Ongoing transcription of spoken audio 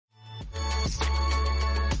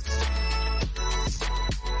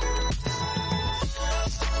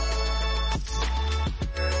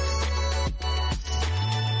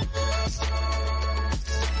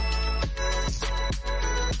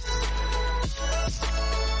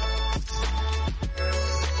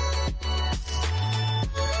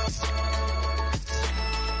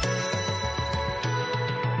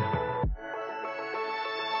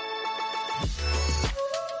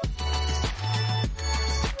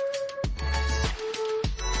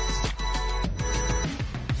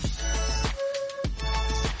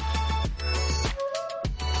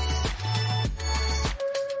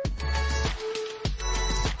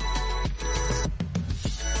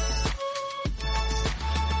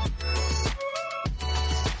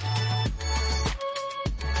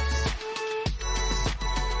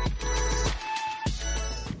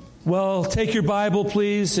Well, take your Bible,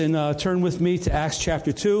 please, and turn with me to Acts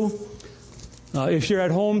chapter 2. If you're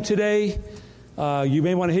at home today, you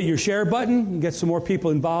may want to hit your share button and get some more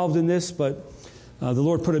people involved in this, but the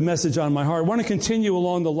Lord put a message on my heart. I want to continue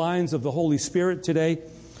along the lines of the Holy Spirit today,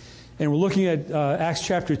 and we're looking at Acts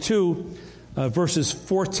chapter 2, verses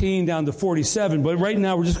 14 down to 47, but right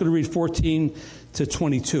now we're just going to read 14 to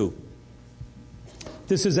 22.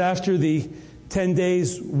 This is after the 10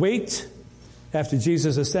 days wait, after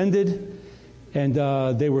Jesus ascended, and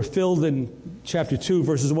they were filled in chapter 2,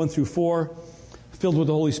 verses 1 through 4, filled with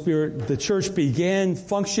the Holy Spirit. The church began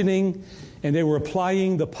functioning, and they were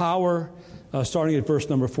applying the power, starting at verse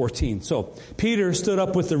number 14. So Peter stood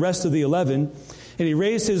up with the rest of the 11, and he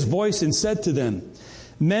raised his voice and said to them,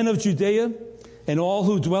 "Men of Judea, and all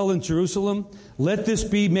who dwell in Jerusalem, let this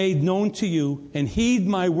be made known to you, and heed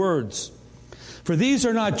my words. For these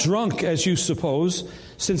are not drunk, as you suppose,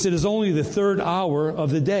 since it is only the third hour of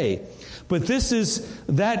the day. But this is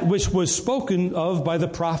that which was spoken of by the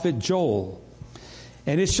prophet Joel.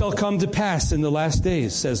 And it shall come to pass in the last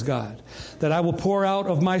days, says God, that I will pour out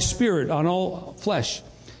of my Spirit on all flesh.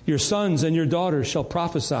 Your sons and your daughters shall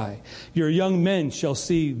prophesy. Your young men shall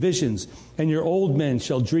see visions, and your old men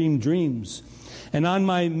shall dream dreams. And on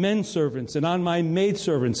my men servants and on my maid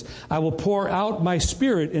servants I will pour out my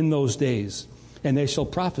Spirit in those days, and they shall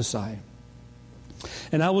prophesy.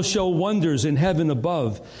 And I will show wonders in heaven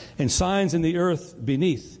above, and signs in the earth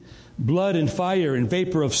beneath, blood and fire and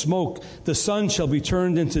vapor of smoke. The sun shall be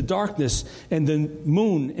turned into darkness, and the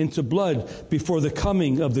moon into blood, before the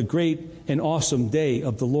coming of the great and awesome day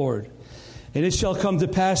of the Lord. And it shall come to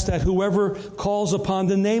pass that whoever calls upon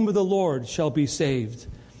the name of the Lord shall be saved.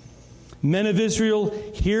 Men of Israel,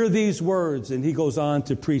 hear these words." And he goes on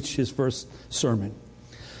to preach his first sermon.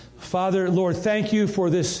 Father, Lord, thank you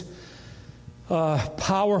for this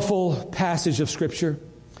powerful passage of Scripture.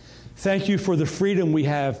 Thank you for the freedom we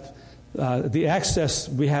have, the access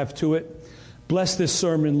we have to it. Bless this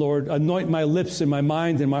sermon, Lord. Anoint my lips and my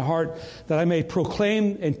mind and my heart, that I may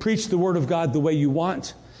proclaim and preach the Word of God the way you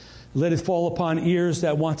want. Let it fall upon ears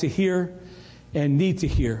that want to hear and need to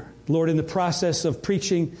hear. Lord, in the process of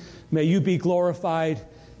preaching, may you be glorified.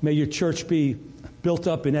 May your church be built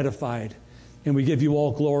up and edified. And we give you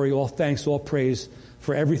all glory, all thanks, all praise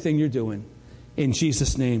for everything you're doing. In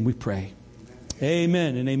Jesus' name we pray.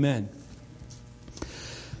 Amen and amen.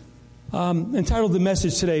 Entitled the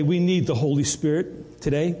message today, "We Need the Holy Spirit"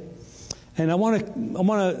 today. And I want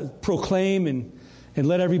to proclaim and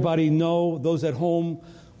let everybody know, those at home,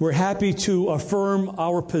 we're happy to affirm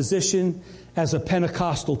our position as a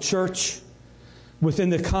Pentecostal church within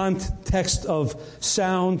the context of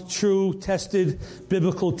sound, true, tested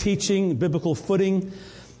biblical teaching, biblical footing.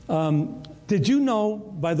 Did you know,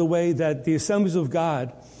 by the way, that the Assemblies of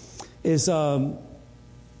God is the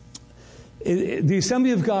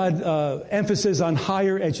Assembly of God emphasis on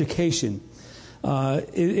higher education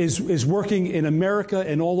is working in America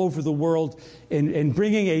and all over the world in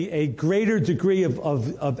bringing a greater degree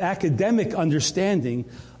of academic understanding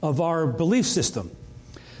of our belief system.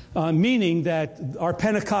 Meaning that our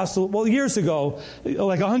Pentecostal, years ago,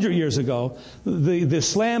 like 100 years ago, the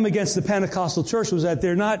slam against the Pentecostal church was that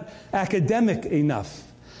they're not academic enough.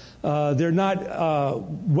 They're not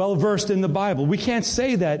well-versed in the Bible. We can't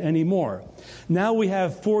say that anymore. Now we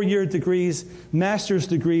have 4-year degrees, master's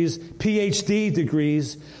degrees, PhD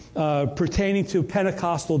degrees pertaining to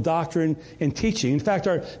Pentecostal doctrine and teaching. In fact,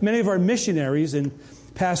 many of our missionaries and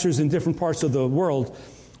pastors in different parts of the world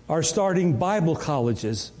are starting Bible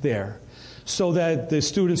colleges there so that the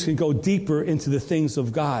students can go deeper into the things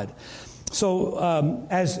of God. So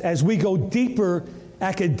as we go deeper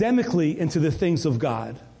academically into the things of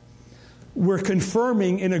God, we're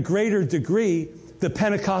confirming in a greater degree the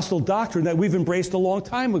Pentecostal doctrine that we've embraced a long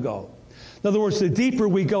time ago. In other words, the deeper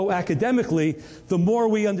we go academically, the more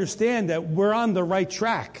we understand that we're on the right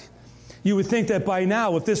track. You would think that by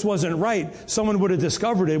now, if this wasn't right, someone would have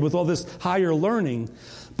discovered it with all this higher learning.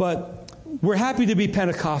 But we're happy to be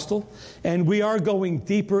Pentecostal, and we are going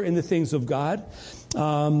deeper in the things of God.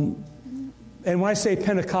 And when I say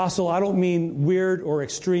Pentecostal, I don't mean weird or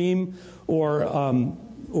extreme or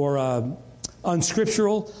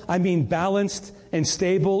unscriptural. I mean balanced and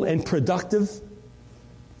stable and productive.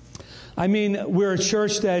 I mean, we're a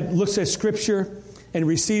church that looks at Scripture and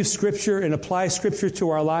receives Scripture and applies Scripture to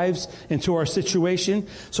our lives and to our situation.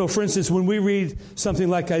 So, for instance, when we read something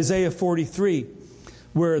like Isaiah 43,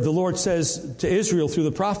 where the Lord says to Israel through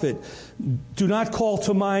the prophet, "Do not call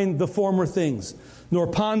to mind the former things, nor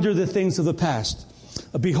ponder the things of the past.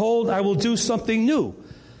 Behold, I will do something new.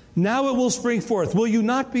 Now it will spring forth. Will you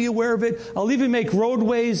not be aware of it? I'll even make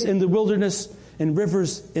roadways in the wilderness and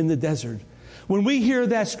rivers in the desert. When we hear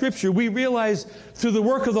that scripture, we realize through the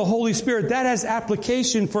work of the Holy Spirit, that has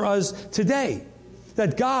application for us today.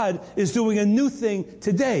 That God is doing a new thing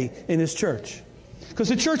today in His church. Because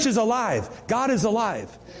the church is alive. God is alive.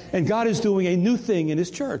 And God is doing a new thing in His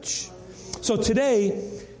church. So today,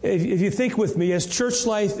 if you think with me, as church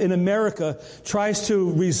life in America tries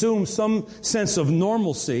to resume some sense of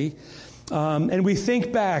normalcy, and we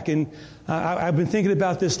think back, and I've been thinking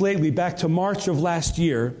about this lately, back to March of last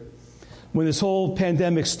year, when this whole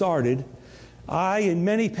pandemic started, I and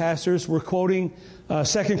many pastors were quoting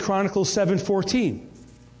 2 Chronicles 7:14.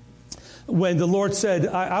 When the Lord said,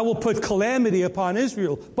 I will put calamity upon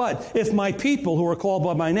Israel, but if my people who are called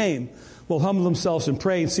by my name will humble themselves and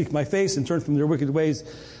pray and seek my face and turn from their wicked ways,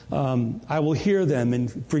 I will hear them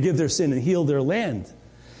and forgive their sin and heal their land.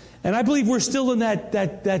 And I believe we're still in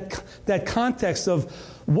that context of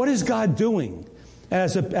what is God doing?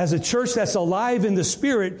 As a church that's alive in the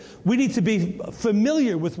Spirit, we need to be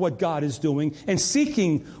familiar with what God is doing and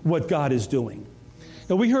seeking what God is doing.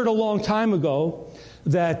 Now, we heard a long time ago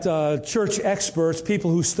that church experts, people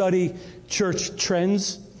who study church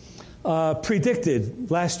trends, predicted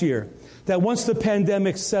last year that once the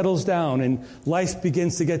pandemic settles down and life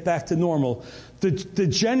begins to get back to normal, the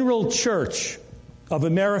general church of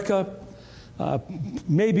America,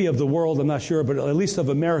 maybe of the world, I'm not sure, but at least of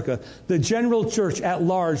America, the general church at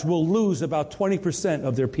large will lose about 20%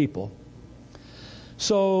 of their people.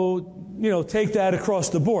 So, take that across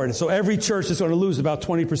the board. So every church is going to lose about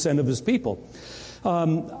 20% of its people.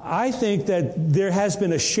 I think that there has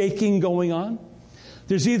been a shaking going on.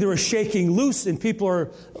 There's either a shaking loose and people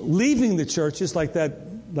are leaving the churches like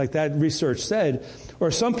that research said,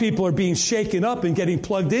 or some people are being shaken up and getting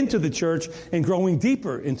plugged into the church and growing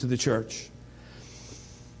deeper into the church.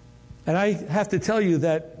 And I have to tell you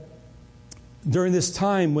that during this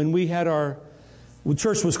time when we had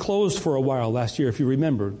church was closed for a while last year, if you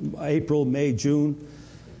remember, April, May, June.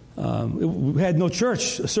 We had no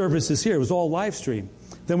church services here. It was all live stream.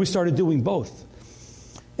 Then we started doing both.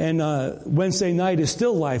 And Wednesday night is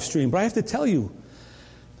still live stream. But I have to tell you,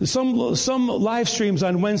 some live streams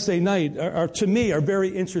on Wednesday night are to me are very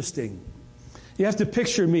interesting. You have to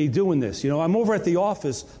picture me doing this. I'm over at the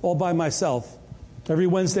office all by myself every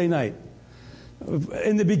Wednesday night.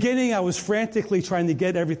 In the beginning, I was frantically trying to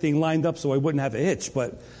get everything lined up so I wouldn't have a hitch,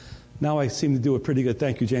 but now I seem to do it pretty good.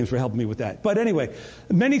 Thank you, James, for helping me with that. But anyway,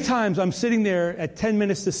 many times I'm sitting there at 10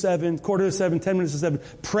 minutes to 7, quarter to 7, 10 minutes to 7,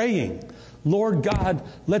 praying, Lord God,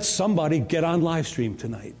 let somebody get on live stream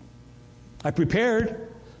tonight. I prepared,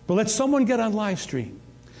 but let someone get on live stream.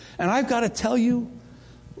 And I've got to tell you,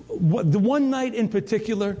 the one night in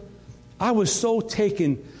particular, I was so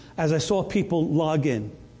taken as I saw people log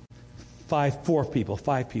in. 4 people,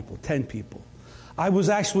 5 people, 10 people. I was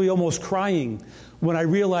actually almost crying when I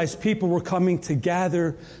realized people were coming to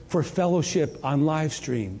gather for fellowship on live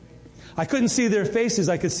stream. I couldn't see their faces.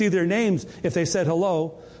 I could see their names if they said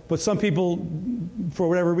hello. But some people, for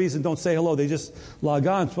whatever reason, don't say hello. They just log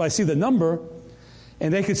on. So I see the number,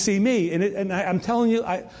 and they could see me. And I'm telling you,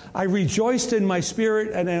 I rejoiced in my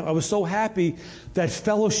spirit, and I was so happy that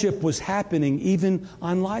fellowship was happening even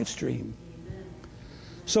on live stream.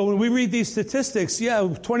 So when we read these statistics,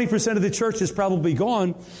 20% of the church is probably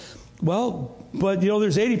gone. Well, but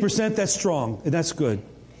there's 80% that's strong, and that's good.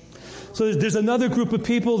 So there's another group of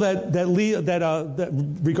people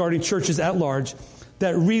that regarding churches at large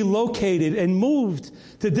that relocated and moved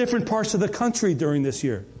to different parts of the country during this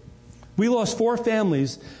year. We lost 4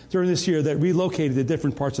 families during this year that relocated to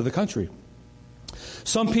different parts of the country.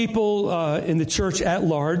 Some people in the church at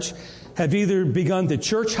large have either begun to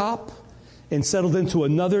church hop and settled into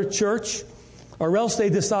another church, or else they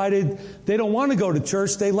decided they don't want to go to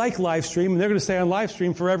church. They like live stream, and they're going to stay on live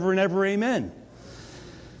stream forever and ever. Amen.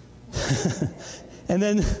 And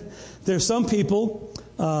then there's some people,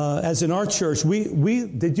 as in our church, we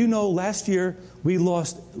did you know last year we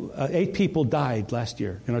lost 8 people died last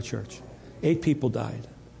year in our church. 8 people died.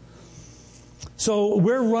 So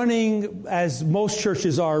we're running, as most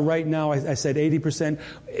churches are right now, I said 80%.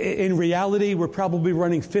 In reality, we're probably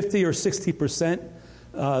running 50 or 60%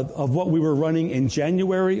 of what we were running in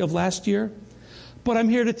January of last year. But I'm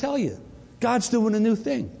here to tell you, God's doing a new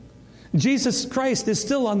thing. Jesus Christ is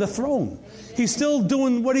still on the throne. He's still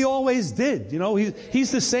doing what He always did.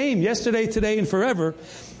 He's the same yesterday, today, and forever.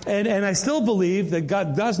 And I still believe that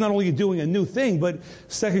God's not only doing a new thing, but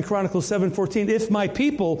 2 Chronicles 7:14,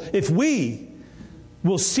 if we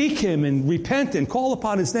will seek Him and repent and call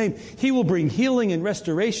upon His name, He will bring healing and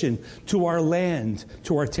restoration to our land,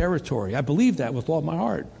 to our territory. I believe that with all my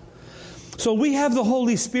heart. So we have the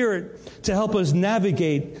Holy Spirit to help us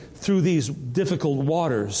navigate through these difficult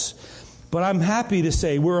waters. But I'm happy to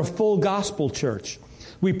say we're a full gospel church.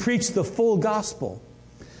 We preach the full gospel.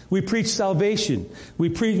 We preach salvation. We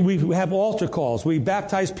have altar calls. We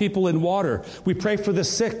baptize people in water. We pray for the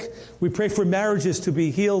sick. We pray for marriages to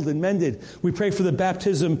be healed and mended. We pray for the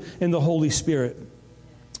baptism in the Holy Spirit.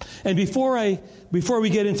 And before we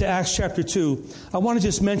get into Acts chapter 2, I want to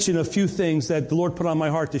just mention a few things that the Lord put on my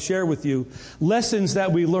heart to share with you. Lessons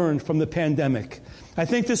that we learned from the pandemic. I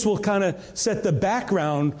think this will kind of set the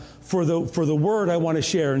background for the word I want to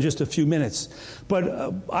share in just a few minutes.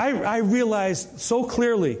 But I realized so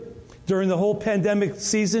clearly during the whole pandemic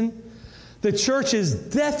season, the church is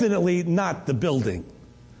definitely not the building.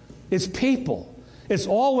 It's people. It's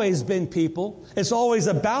always been people. It's always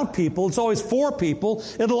about people. It's always for people.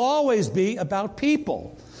 It'll always be about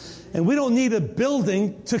people. And we don't need a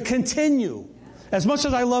building to continue. As much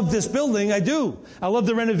as I love this building, I do. I love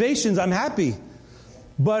the renovations. I'm happy.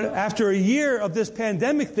 But after a year of this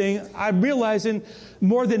pandemic thing, I'm realizing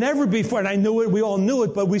more than ever before, and I knew it, we all knew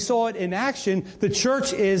it, but we saw it in action, the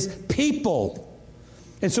church is people.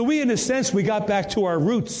 And so we, in a sense, we got back to our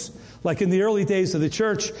roots. Like in the early days of the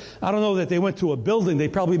church, I don't know that they went to a building. They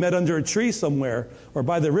probably met under a tree somewhere or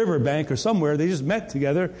by the riverbank or somewhere. They just met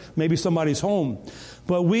together, maybe somebody's home.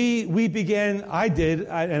 But we began, I did,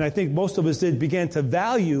 and I think most of us did, began to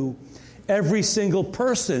value every single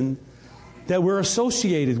person that we're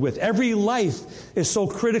associated with. Every life is so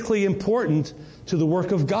critically important to the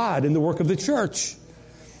work of God and the work of the church.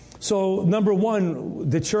 So, number one,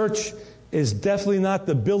 the church is definitely not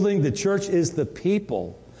the building. The church is the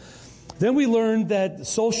people. Then we learned that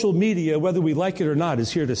social media, whether we like it or not,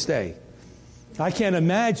 is here to stay. I can't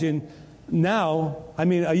imagine now, I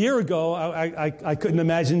mean, a year ago, I couldn't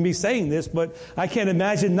imagine me saying this, but I can't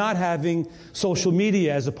imagine not having social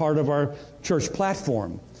media as a part of our church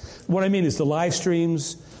platform. What I mean is the live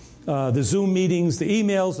streams, the Zoom meetings, the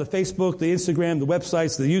emails, the Facebook, the Instagram, the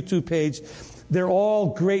websites, the YouTube page. They're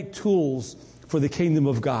all great tools for the kingdom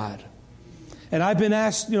of God. And I've been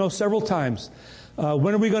asked, several times,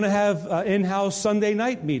 when are we going to have in-house Sunday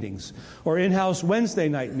night meetings or in-house Wednesday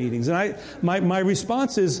night meetings? And my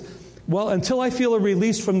response is, well, until I feel a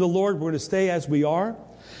release from the Lord, we're going to stay as we are.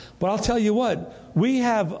 But I'll tell you what, we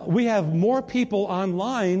have more people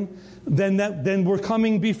online than were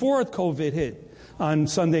coming before COVID hit on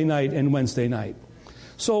Sunday night and Wednesday night.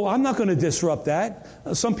 So I'm not going to disrupt that.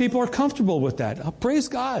 Some people are comfortable with that. Praise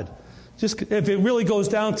God. Just if it really goes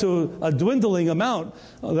down to a dwindling amount,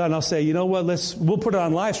 then I'll say, you know what, we'll put it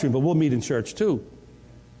on live stream, but we'll meet in church too.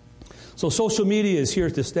 So social media is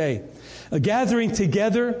here to stay. A gathering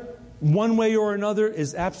together, one way or another,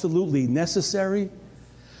 is absolutely necessary.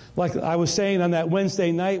 Like I was saying on that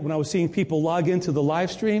Wednesday night when I was seeing people log into the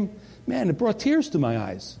live stream, man, it brought tears to my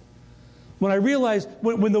eyes. When I realized,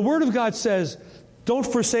 when the Word of God says, don't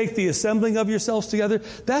forsake the assembling of yourselves together,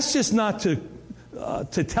 that's just not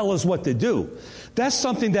to tell us what to do. That's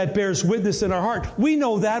something that bears witness in our heart. We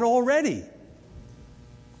know that already.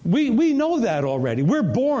 We know that already. We're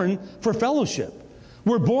born for fellowship.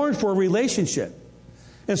 We're born for a relationship.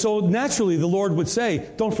 And so naturally the Lord would say,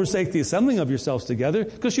 don't forsake the assembling of yourselves together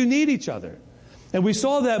because you need each other. And we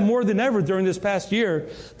saw that more than ever during this past year,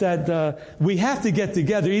 that we have to get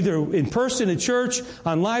together either in person at church,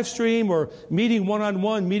 on live stream, or meeting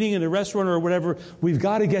one-on-one, meeting in a restaurant or whatever. We've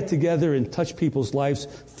got to get together and touch people's lives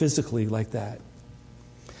physically like that.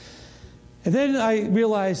 And then I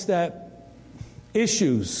realized that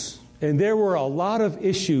issues, and there were a lot of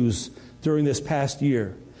issues during this past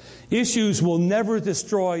year. Issues will never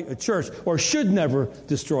destroy a church, or should never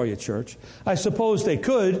destroy a church. I suppose they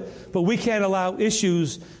could, but we can't allow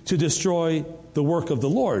issues to destroy the work of the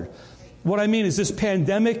Lord. What I mean is this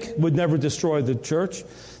pandemic would never destroy the church.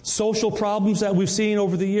 Social problems that we've seen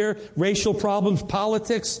over the year, racial problems,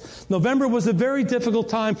 politics. November was a very difficult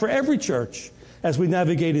time for every church as we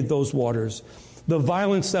navigated those waters. The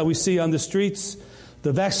violence that we see on the streets,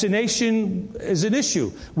 the vaccination is an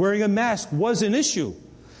issue. Wearing a mask was an issue.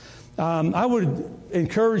 I would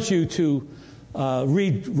encourage you to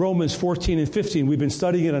read Romans 14 and 15. We've been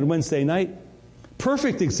studying it on Wednesday night.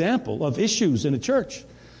 Perfect example of issues in a church.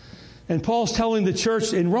 And Paul's telling the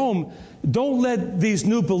church in Rome, don't let these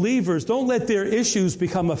new believers, don't let their issues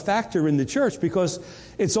become a factor in the church, because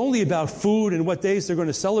it's only about food and what days they're going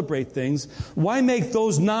to celebrate things. Why make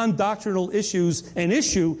those non-doctrinal issues an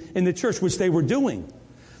issue in the church, which they were doing?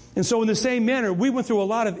 And so in the same manner, we went through a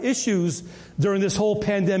lot of issues during this whole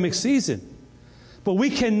pandemic season. But we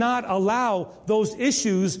cannot allow those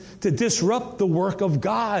issues to disrupt the work of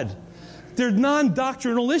God. They're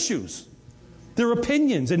non-doctrinal issues. their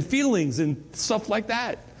opinions and feelings and stuff like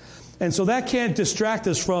that. And so that can't distract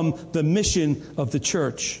us from the mission of the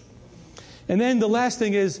church. And then the last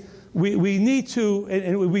thing is we need to,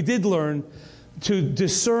 and we did learn, to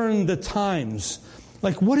discern the times.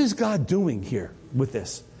 Like, what is God doing here with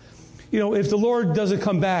this? You know, if the Lord doesn't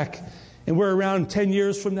come back and we're around 10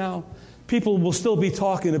 years from now, people will still be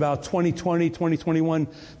talking about 2020, 2021,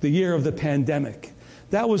 the year of the pandemic.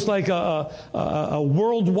 That was like a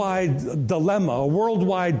worldwide dilemma, a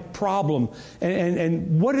worldwide problem.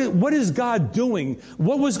 And what is God doing?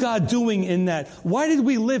 What was God doing in that? Why did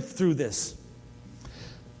we live through this?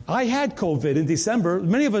 I had COVID in December.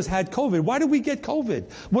 Many of us had COVID. Why did we get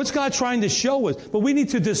COVID? What's God trying to show us? But we need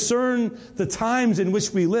to discern the times in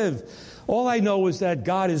which we live. All I know is that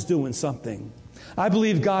God is doing something. I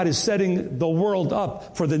believe God is setting the world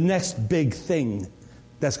up for the next big thing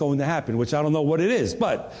that's going to happen, which I don't know what it is,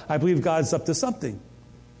 but I believe God's up to something.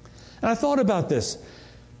 And I thought about this.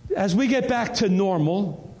 As we get back to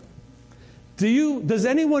normal, does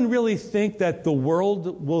anyone really think that the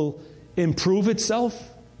world will improve itself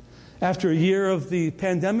after a year of the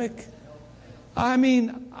pandemic? I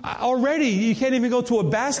mean, already you can't even go to a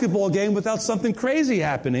basketball game without something crazy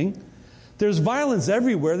happening. There's violence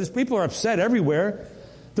everywhere. There's people are upset everywhere.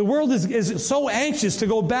 The world is so anxious to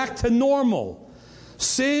go back to normal.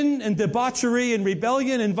 Sin and debauchery and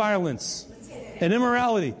rebellion and violence and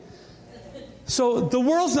immorality. So the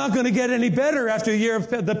world's not going to get any better after a year of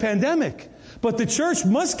the pandemic. But the church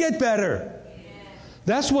must get better.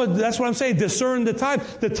 That's what I'm saying. Discern the time.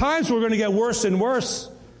 The times we're going to get worse and worse.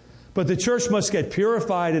 But the church must get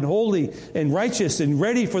purified and holy and righteous and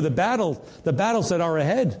ready for the battles that are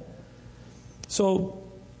ahead. So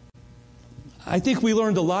I think we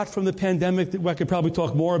learned a lot from the pandemic. I could probably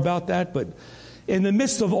talk more about that. But in the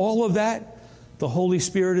midst of all of that, the Holy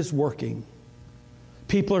Spirit is working.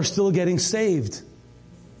 People are still getting saved.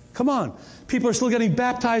 Come on. People are still getting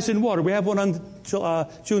baptized in water. We have one on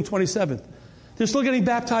June 27th. They're still getting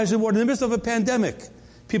baptized in water. In the midst of a pandemic,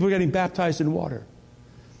 people are getting baptized in water.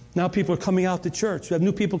 Now people are coming out to church. We have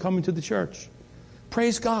new people coming to the church.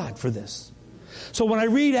 Praise God for this. So when I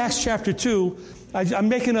read Acts chapter 2, I'm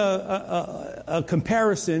making a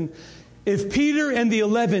comparison. If Peter and the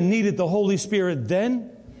 11 needed the Holy Spirit then,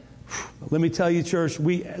 let me tell you, church,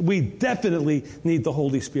 we definitely need the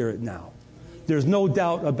Holy Spirit now. There's no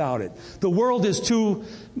doubt about it. The world is too,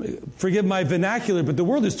 forgive my vernacular, but the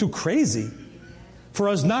world is too crazy for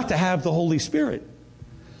us not to have the Holy Spirit.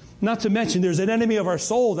 Not to mention there's an enemy of our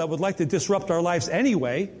soul that would like to disrupt our lives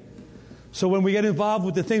anyway. So when we get involved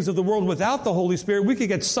with the things of the world without the Holy Spirit, we could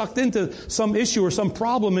get sucked into some issue or some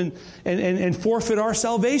problem and forfeit our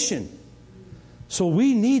salvation. So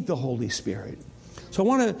we need the Holy Spirit. So I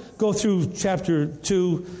want to go through chapter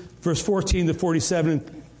 2, verse 14 to 47,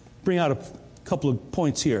 and bring out a couple of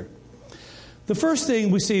points here. The first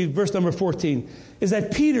thing we see, verse number 14, is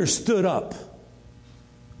that Peter stood up.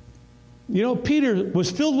 You know, Peter was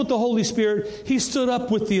filled with the Holy Spirit. He stood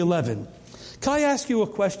up with the 11. Can I ask you a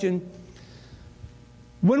question?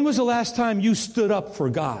 When was the last time you stood up for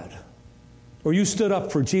God? Or you stood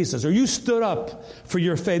up for Jesus? Or you stood up for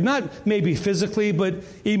your faith? Not maybe physically, but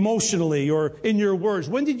emotionally or in your words.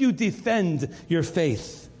 When did you defend your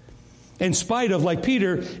faith? In spite of, like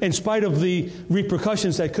Peter, in spite of the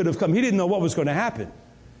repercussions that could have come. He didn't know what was going to happen.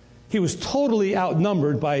 He was totally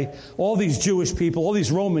outnumbered by all these Jewish people, all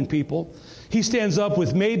these Roman people. He stands up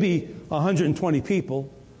with maybe 120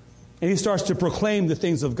 people, and he starts to proclaim the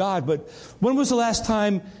things of God. But when was the last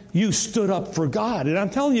time you stood up for God? And I'm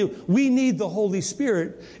telling you, we need the Holy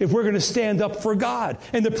Spirit if we're going to stand up for God.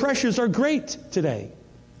 And the pressures are great today.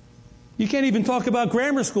 You can't even talk about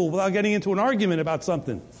grammar school without getting into an argument about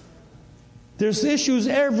something. There's issues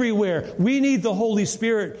everywhere. We need the Holy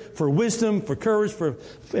Spirit for wisdom, for courage, for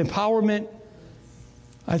empowerment.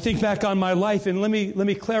 I think back on my life, and let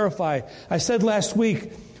me clarify. I said last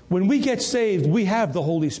week, when we get saved, we have the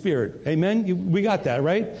Holy Spirit. Amen? We got that,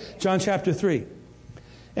 right? John chapter 3.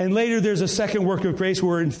 And later there's a second work of grace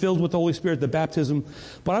where we're filled with the Holy Spirit, the baptism.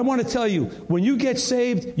 But I want to tell you, when you get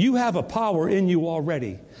saved, you have a power in you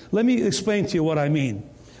already. Let me explain to you what I mean.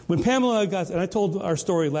 When Pamela and I told our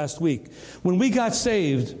story last week, when we got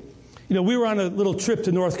saved, you know, we were on a little trip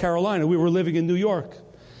to North Carolina. We were living in New York.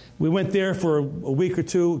 We went there for a week or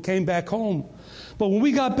two, came back home. But when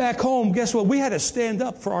we got back home, guess what? We had to stand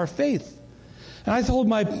up for our faith.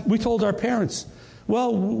 And we told our parents,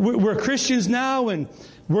 well, we're Christians now, and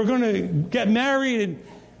we're going to get married, and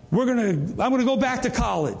I'm going to go back to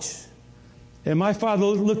college. And my father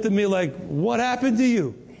looked at me like, what happened to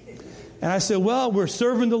you? And I said, well, we're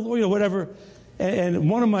serving the Lord, whatever. And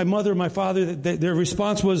one of my mother and my father, their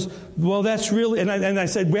response was, well, that's really, and I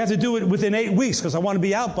said, we have to do it within 8 weeks because I want to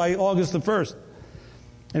be out by August the 1st.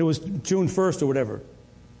 And it was June 1st or whatever.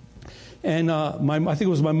 And I think it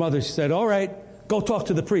was my mother. She said, all right, go talk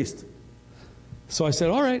to the priest. So I said,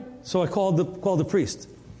 all right. So I called the priest.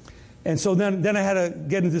 And so then I had to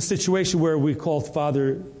get into the situation where we called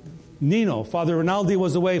Father Nino. Father Rinaldi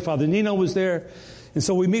was away. Father Nino was there. And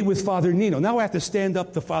so we meet with Father Nino. Now I have to stand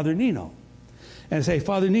up to Father Nino and say,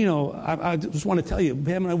 Father Nino, I just want to tell you,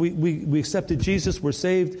 Pam and I, we accepted Jesus. We're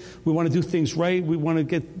saved. We want to do things right. We want to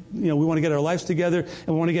get our lives together, and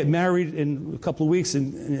we want to get married in a couple of weeks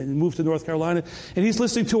and move to North Carolina. And he's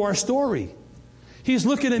listening to our story. He's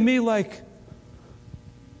looking at me like,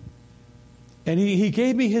 and he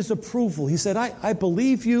gave me his approval. He said, I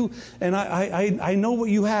believe you, and I know what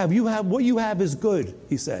you have. What you have is good,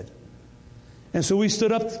 he said. And so we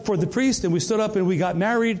stood up for the priest, and we stood up and we got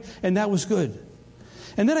married, and that was good.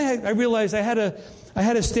 And then I realized I had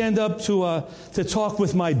to stand up to talk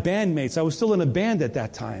with my bandmates. I was still in a band at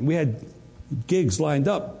that time. We had gigs lined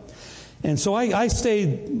up. And so I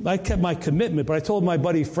kept my commitment, but I told my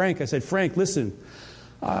buddy Frank, I said, Frank, listen,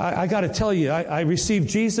 I got to tell you, I received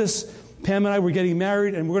Jesus. Pam and I were getting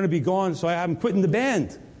married, and we're going to be gone, so I'm quitting the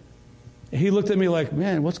band. And he looked at me like,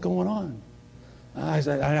 man, what's going on? I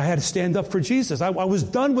had to stand up for Jesus. I was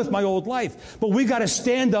done with my old life, but we got to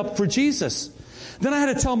stand up for Jesus. Then I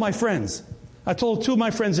had to tell my friends. I told two of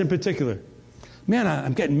my friends in particular, man,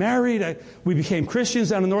 I'm getting married. We became Christians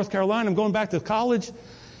down in North Carolina. I'm going back to college.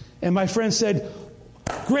 And my friend said,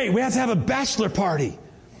 great, we have to have a bachelor party.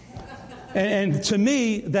 And to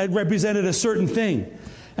me, that represented a certain thing.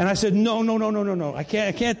 And I said, no. I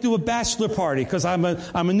can't do a bachelor party because I'm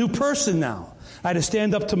a new person now. I had to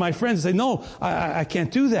stand up to my friends and say, no, I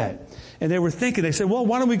can't do that. And they were thinking, they said, well,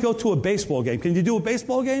 why don't we go to a baseball game? Can you do a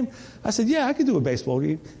baseball game? I said, yeah, I can do a baseball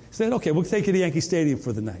game. He said, okay, we'll take you to Yankee Stadium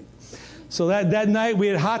for the night. So that night we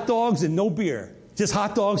had hot dogs and no beer. Just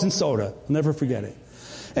hot dogs and soda. I'll never forget it.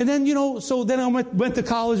 And then, so then I went to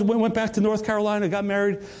college, went back to North Carolina, got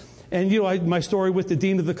married. And, my story with the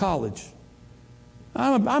dean of the college.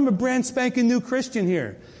 I'm a brand spanking new Christian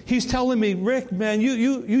here. He's telling me, Rick, man,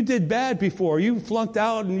 you did bad before. You flunked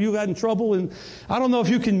out and you got in trouble. And I don't know if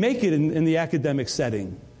you can make it in the academic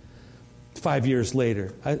setting 5 years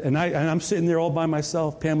later. I'm sitting there all by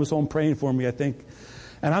myself. Pam was home praying for me, I think.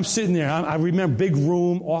 And I'm sitting there. I remember big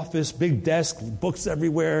room, office, big desk, books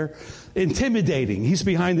everywhere. Intimidating. He's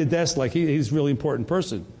behind the desk like he's a really important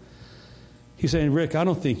person. He's saying, Rick, I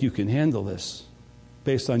don't think you can handle this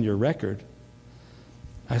based on your record.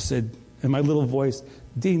 I said, in my little voice,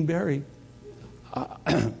 Dean Barry,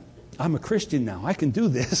 I'm a Christian now. I can do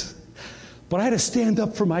this. But I had to stand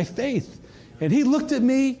up for my faith. And he looked at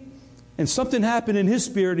me, and something happened in his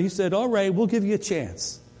spirit. He said, all right, we'll give you a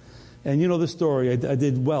chance. And you know the story. I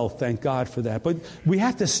did well, thank God for that. But we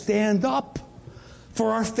have to stand up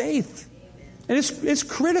for our faith. And it's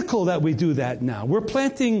critical that we do that now. We're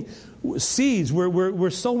planting seeds. We're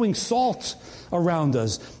sowing salt around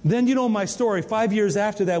us. Then you know my story. 5 years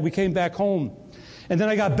after that, we came back home. And then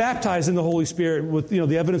I got baptized in the Holy Spirit with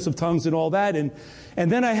the evidence of tongues and all that. And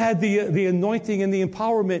then I had the anointing and the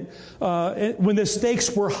empowerment when the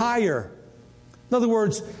stakes were higher. In other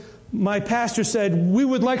words, my pastor said, we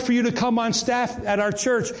would like for you to come on staff at our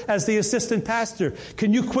church as the assistant pastor.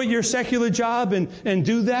 Can you quit your secular job and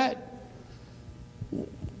do that?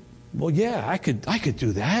 Well, yeah, I could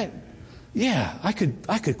do that. Yeah, I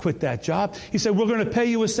could quit that job. He said, we're going to pay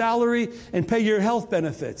you a salary and pay your health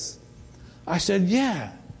benefits. I said,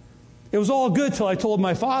 yeah. It was all good till I told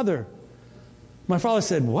my father. My father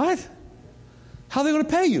said, what? How are they going to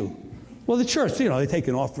pay you? Well, the church, they take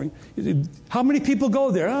an offering. How many people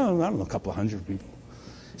go there? Oh, I don't know, a couple of hundred people.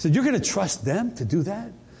 He said, you're going to trust them to do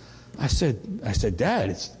that? I said, Dad,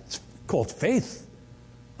 it's called faith.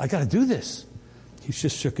 I got to do this. He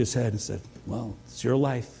just shook his head and said, well, it's your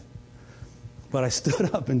life. But I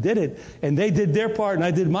stood up and did it. And they did their part and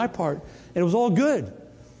I did my part. And it was all good.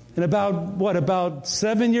 And about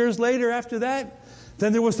 7 years later after that,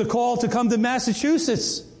 then there was the call to come to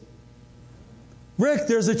Massachusetts. Rick,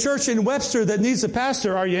 there's a church in Webster that needs a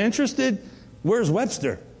pastor. Are you interested? Where's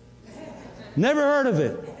Webster? Never heard of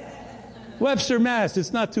it. Webster, Mass.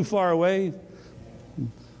 It's not too far away.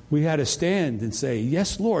 We had to stand and say,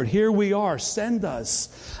 yes, Lord, here we are. Send us.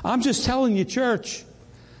 I'm just telling you, church,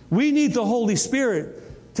 we need the Holy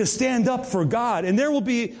Spirit to stand up for God. And there will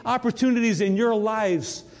be opportunities in your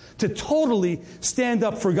lives to totally stand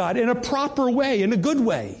up for God in a proper way, in a good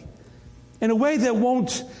way. In a way that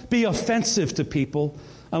won't be offensive to people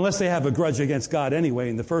unless they have a grudge against God anyway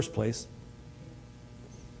in the first place.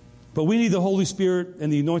 But we need the Holy Spirit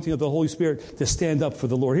and the anointing of the Holy Spirit to stand up for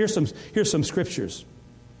the Lord. Here's some scriptures.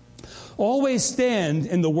 Always stand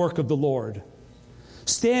in the work of the Lord.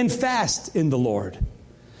 Stand fast in the Lord.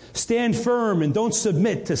 Stand firm and don't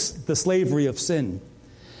submit to the slavery of sin.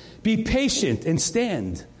 Be patient and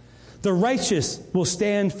stand. The righteous will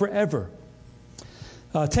stand forever.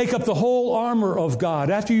 Take up the whole armor of God.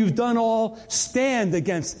 After you've done all, stand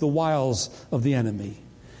against the wiles of the enemy.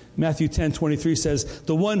 Matthew 10:23 says,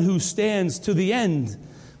 the one who stands to the end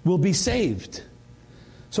will be saved.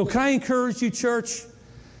 So can I encourage you, church,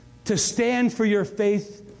 to stand for your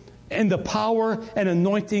faith and the power and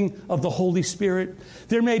anointing of the Holy Spirit?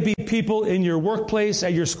 There may be people in your workplace,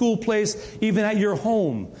 at your school place, even at your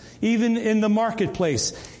home, even in the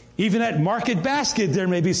marketplace, even at Market Basket, there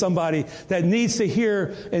may be somebody that needs to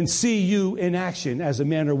hear and see you in action as a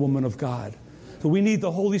man or woman of God. So we need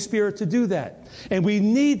the Holy Spirit to do that. And we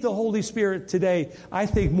need the Holy Spirit today, I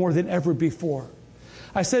think, more than ever before.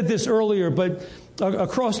 I said this earlier, but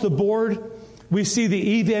across the board, we see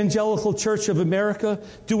the Evangelical Church of America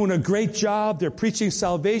doing a great job. They're preaching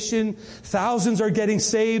salvation. Thousands are getting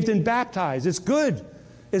saved and baptized. It's good.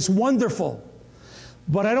 It's wonderful.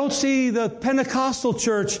 But I don't see the Pentecostal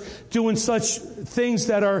church doing such things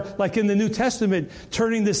that are, like in the New Testament,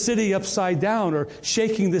 turning the city upside down or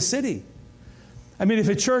shaking the city. I mean, if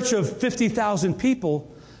a church of 50,000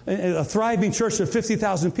 people, a thriving church of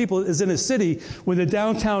 50,000 people is in a city when the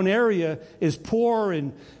downtown area is poor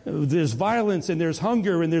and there's violence and there's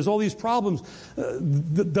hunger and there's all these problems,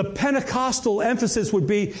 the Pentecostal emphasis would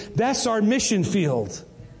be, that's our mission field.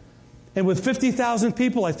 And with 50,000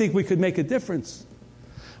 people, I think we could make a difference.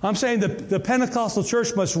 I'm saying the Pentecostal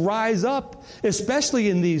church must rise up, especially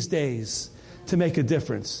in these days, to make a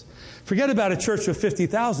difference. Forget about a church of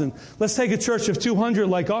 50,000. Let's take a church of 200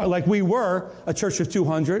 like we were, a church of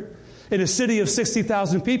 200. In a city of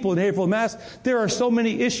 60,000 people in Haverhill, Mass., there are so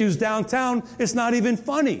many issues downtown, it's not even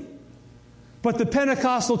funny. But the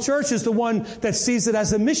Pentecostal church is the one that sees it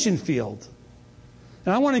as a mission field.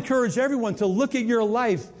 And I want to encourage everyone to look at your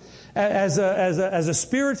life as a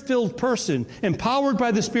Spirit-filled person, empowered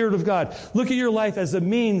by the Spirit of God. Look at your life as a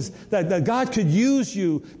means that God could use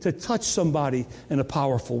you to touch somebody in a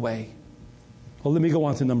powerful way. Well, let me go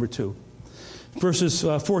on to number 2. Verses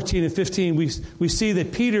 14 and 15, we see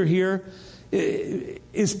that Peter here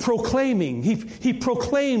is proclaiming. He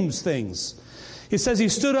proclaims things. It says he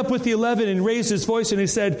stood up with the 11 and raised his voice and he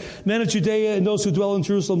said, men of Judea and those who dwell in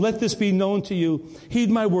Jerusalem, let this be known to you. Heed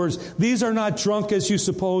my words. These are not drunk as you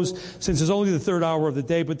suppose, since it's only the 3rd hour of the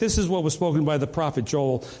day. But this is what was spoken by the prophet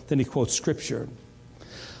Joel. Then he quotes Scripture.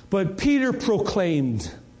 But Peter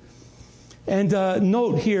proclaimed. And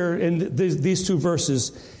note here in these 2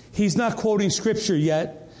 verses, he's not quoting Scripture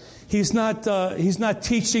yet. He's not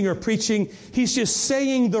teaching or preaching. He's just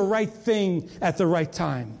saying the right thing at the right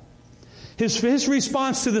time. His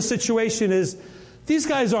response to the situation is, these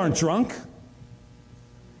guys aren't drunk.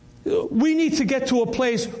 We need to get to a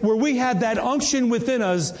place where we have that unction within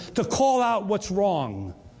us to call out what's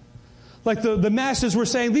wrong. Like the masses were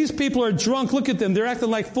saying, these people are drunk. Look at them. They're acting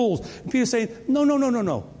like fools. And Peter's saying,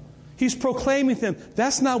 no. He's proclaiming to them,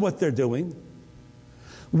 that's not what they're doing.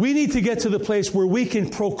 We need to get to the place where we can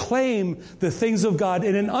proclaim the things of God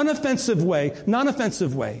in an non-offensive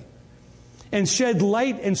way, and shed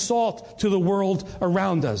light and salt to the world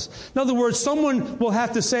around us. In other words, someone will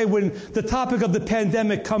have to say when the topic of the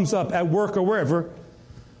pandemic comes up at work or wherever,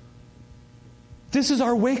 this is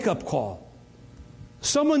our wake-up call.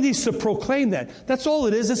 Someone needs to proclaim that. That's all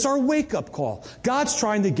it is. It's our wake-up call. God's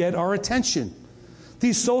trying to get our attention.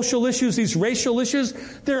 These social issues, these racial issues,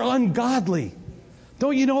 they're ungodly.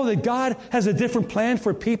 Don't you know that God has a different plan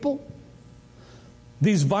for people?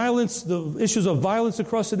 These violence, the issues of violence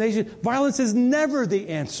across the nation, violence is never the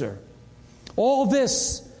answer. All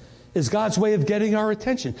this is God's way of getting our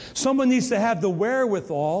attention. Someone needs to have the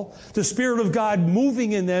wherewithal, the Spirit of God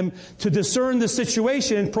moving in them to discern the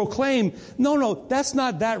situation and proclaim, no, that's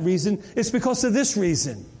not that reason. It's because of this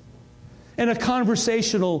reason. In a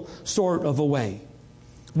conversational sort of a way.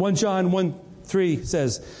 1 John 1:3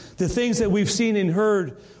 says, the things that we've seen and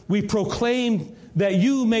heard, we proclaim that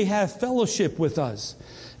you may have fellowship with us.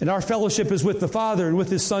 And our fellowship is with the Father and with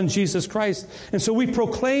His Son, Jesus Christ. And so we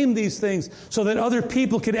proclaim these things so that other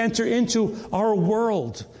people can enter into our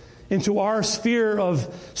world, into our sphere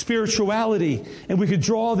of spirituality, and we could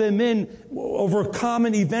draw them in over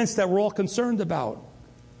common events that we're all concerned about.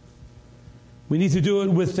 We need to do it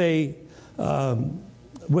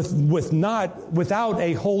without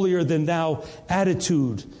a holier than thou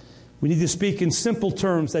attitude. We need to speak in simple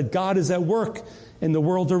terms that God is at work in the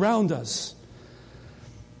world around us.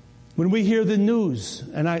 When we hear the news,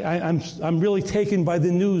 and I'm really taken by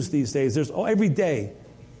the news these days. Every day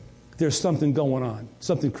there's something going on,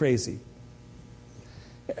 something crazy.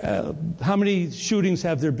 How many shootings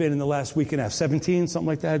have there been in the last week and a half? 17, something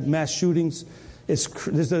like that, mass shootings.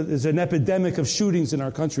 There's an epidemic of shootings in our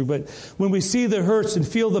country. But when we see the hurts and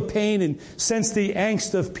feel the pain and sense the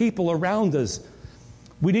angst of people around us,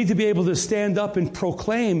 we need to be able to stand up and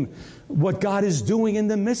proclaim what God is doing in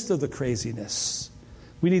the midst of the craziness.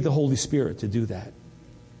 We need the Holy Spirit to do that.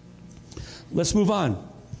 Let's move on.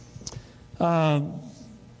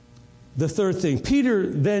 The third thing, Peter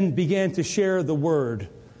then began to share the word.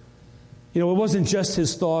 It wasn't just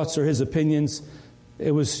his thoughts or his opinions.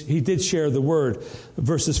 He did share the word.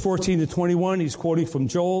 Verses 14 to 21, he's quoting from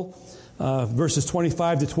Joel. Verses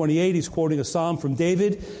 25 to 28, he's quoting a psalm from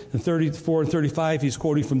David. And 34 and 35, he's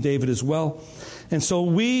quoting from David as well. And so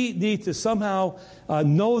we need to somehow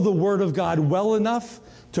know the Word of God well enough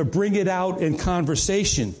to bring it out in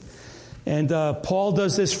conversation. And Paul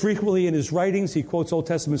does this frequently in his writings. He quotes Old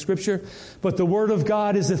Testament Scripture. But the Word of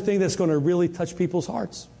God is the thing that's going to really touch people's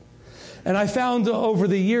hearts. And I found over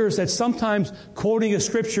the years that sometimes quoting a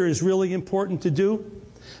Scripture is really important to do.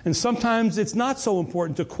 And sometimes it's not so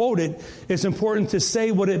important to quote it. It's important to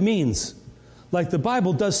say what it means. Like the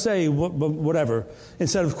Bible does say whatever.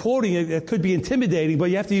 Instead of quoting it, it could be intimidating, but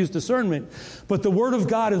you have to use discernment. But the Word of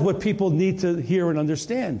God is what people need to hear and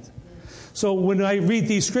understand. So when I read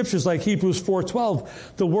these scriptures like Hebrews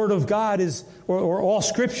 4:12, the Word of God is, or all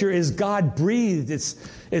Scripture is God-breathed.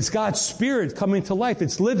 It's God's Spirit coming to life.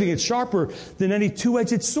 It's living. It's sharper than any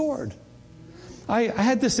two-edged sword. I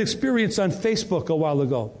had this experience on Facebook a while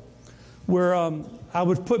ago where I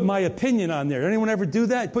would put my opinion on there. Anyone ever do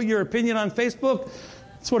that? Put your opinion on Facebook?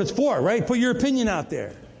 That's what it's for, right? Put your opinion out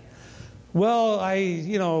there. Well,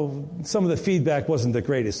 some of the feedback wasn't the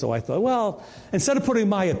greatest, so I thought, well, instead of putting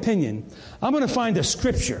my opinion, I'm going to find a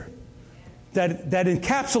scripture that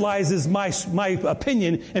encapsulates my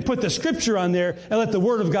opinion and put the scripture on there and let the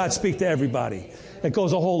Word of God speak to everybody. It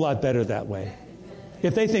goes a whole lot better that way.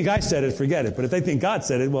 If they think I said it, forget it. But if they think God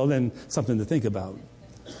said it, well, then something to think about.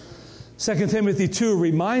 2 Timothy 2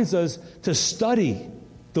 reminds us to study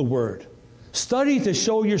the Word. Study to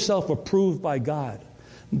show yourself approved by God,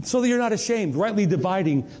 so that you're not ashamed, rightly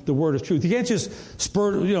dividing the word of truth. You can't just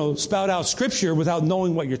spout out Scripture without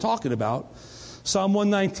knowing what you're talking about. Psalm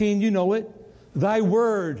 119, you know it. Thy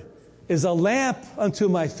word is a lamp unto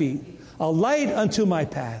my feet, a light unto my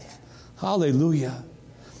path. Hallelujah.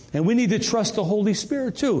 And we need to trust the Holy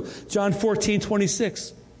Spirit too. John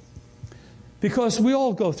 14:26. Because we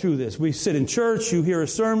all go through this. We sit in church, you hear a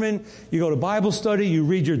sermon, you go to Bible study, you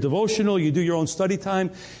read your devotional, you do your own study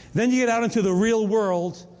time. Then you get out into the real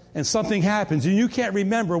world and something happens and you can't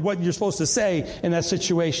remember what you're supposed to say in that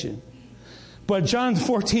situation. But John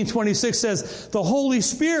 14:26 says, the Holy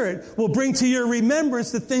Spirit will bring to your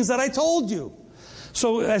remembrance the things that I told you.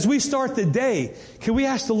 So as we start the day, can we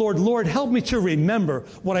ask the Lord, help me to remember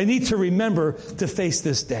what I need to remember to face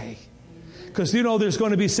this day? Because, there's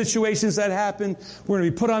going to be situations that happen. We're going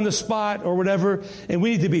to be put on the spot or whatever. And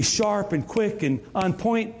we need to be sharp and quick and on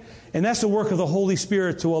point. And that's the work of the Holy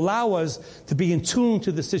Spirit to allow us to be in tune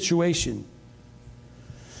to the situation.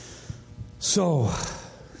 So,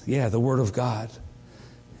 the Word of God.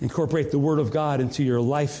 Incorporate the Word of God into your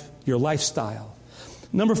life, your lifestyle.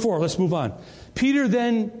 Number 4, let's move on. Peter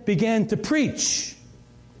then began to preach.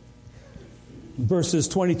 Verses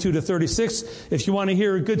 22 to 36. If you want to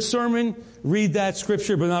hear a good sermon, read that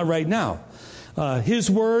scripture, but not right now. His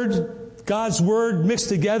word, God's word mixed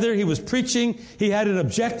together. He was preaching. He had an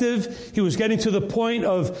objective. He was getting to the point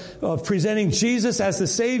of presenting Jesus as the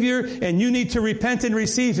Savior, and you need to repent and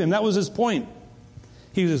receive Him. That was his point.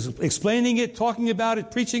 He was explaining it, talking about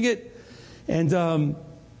it, preaching it. And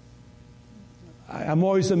I'm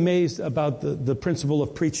always amazed about the principle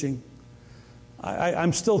of preaching.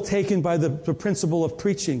 I'm still taken by the principle of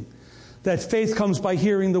preaching, that faith comes by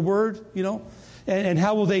hearing the word, and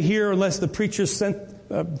how will they hear unless the preacher's sent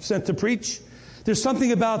to preach? There's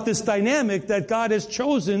something about this dynamic that God has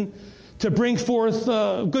chosen to bring forth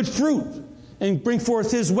good fruit and bring forth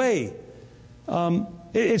His way.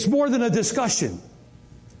 It's more than a discussion.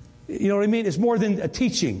 You know what I mean? It's more than a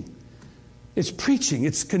teaching. It's preaching.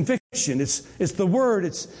 It's conviction. It's the word.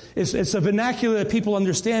 It's a vernacular that people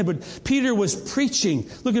understand. But Peter was preaching.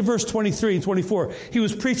 Look at verse 23 and 24. He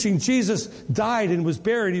was preaching Jesus died and was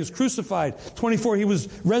buried. He was crucified. 24, He was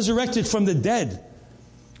resurrected from the dead.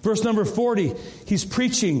 Verse number 40, He's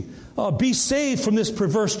preaching, be saved from this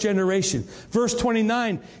perverse generation. Verse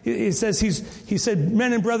 29, it says, He said,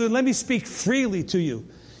 men and brethren, let me speak freely to you.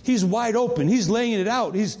 He's wide open. He's laying it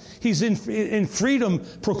out. He's in freedom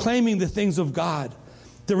proclaiming the things of God.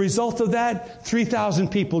 The result of that, 3,000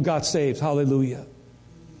 people got saved. Hallelujah.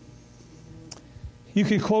 You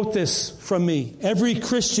can quote this from me. Every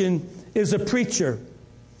Christian is a preacher,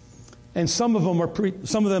 and some of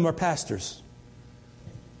them are pastors.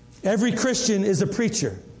 Every Christian is a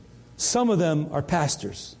preacher. Some of them are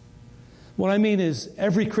pastors. What I mean is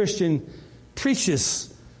every Christian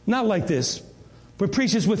preaches, not like this, but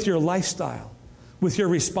preaches with your lifestyle, with your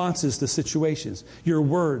responses to situations, your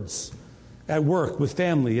words, at work, with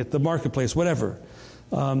family, at the marketplace, whatever,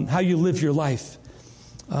 how you live your life.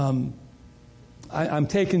 I'm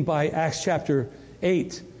taken by Acts chapter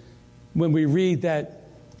 8 when we read that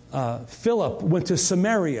Philip went to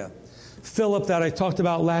Samaria. Philip that I talked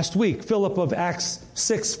about last week, Philip of Acts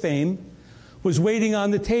 6 fame, was waiting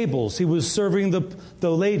on the tables. He was serving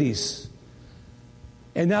the ladies.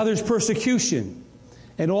 And now there's persecution.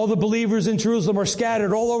 And all the believers in Jerusalem are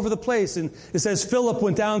scattered all over the place. And it says Philip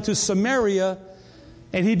went down to Samaria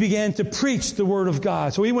and he began to preach the word of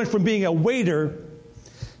God. So he went from being a waiter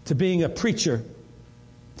to being a preacher.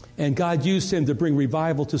 And God used him to bring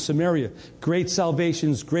revival to Samaria. Great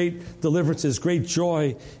salvations, great deliverances, great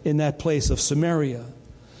joy in that place of Samaria.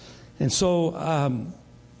 And so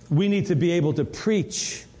we need to be able to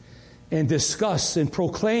preach and discuss and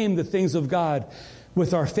proclaim the things of God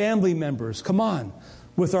with our family members. Come on.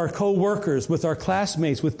 With our co-workers, with our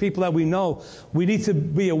classmates, with people that we know. We need to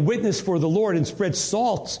be a witness for the Lord and spread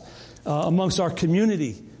salt amongst our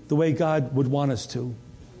community the way God would want us to.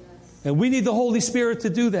 And we need the Holy Spirit to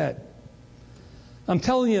do that. I'm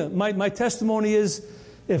telling you, my testimony is,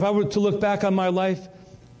 if I were to look back on my life,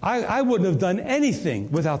 I wouldn't have done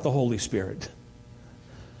anything without the Holy Spirit.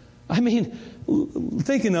 I mean,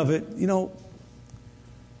 thinking of it,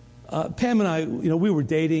 Pam and I, we were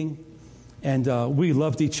dating, and we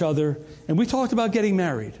loved each other, and we talked about getting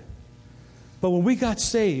married. But when we got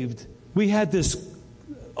saved, we had this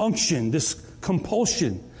unction, this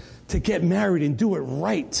compulsion to get married and do it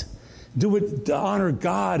right. Do it to honor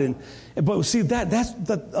God. But see, that's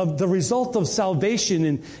the result of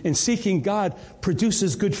salvation and seeking God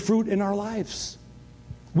produces good fruit in our lives.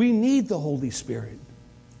 We need the Holy Spirit.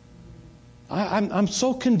 I'm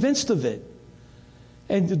so convinced of it.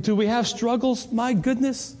 And do we have struggles? My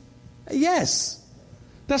goodness. Yes.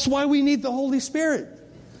 That's why we need the Holy Spirit.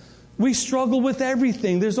 We struggle with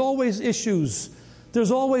everything. There's always issues.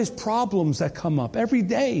 There's always problems that come up every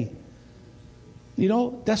day.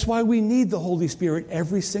 That's why we need the Holy Spirit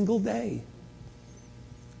every single day.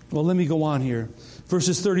 Well, let me go on here.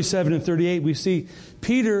 Verses 37 and 38, we see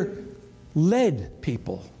Peter led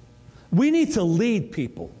people. We need to lead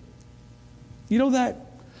people. You know that?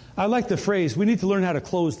 I like the phrase, we need to learn how to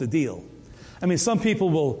close the deal. I mean, some people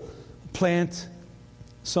will plant,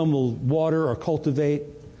 some will water or cultivate,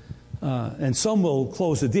 and some will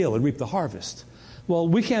close the deal and reap the harvest. Well,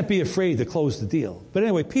 we can't be afraid to close the deal. But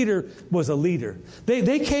anyway, Peter was a leader.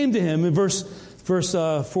 They came to him in verse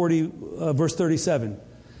 37.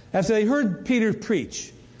 After they heard Peter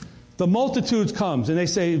preach, the multitudes comes, and they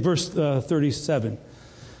say, verse 37,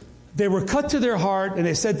 they were cut to their heart, and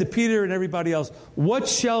they said to Peter and everybody else, "What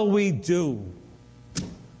shall we do?"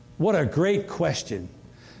 What a great question.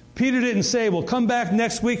 Peter didn't say, "Well, come back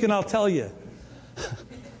next week and I'll tell you."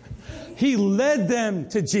 He led them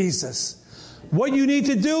to Jesus. What you need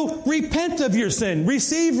to do, repent of your sin.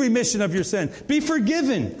 Receive remission of your sin. Be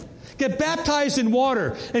forgiven. Get baptized in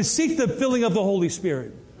water and seek the filling of the Holy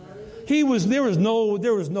Spirit. There was no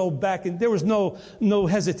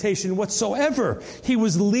hesitation whatsoever. He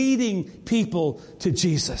was leading people to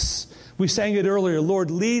Jesus. We sang it earlier,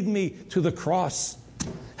 Lord, lead me to the cross.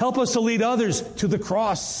 Help us to lead others to the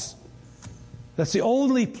cross. That's the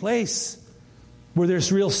only place where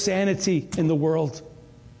there's real sanity in the world.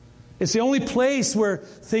 It's the only place where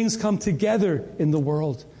things come together in the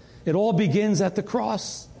world. It all begins at the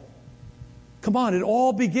cross. Come on, it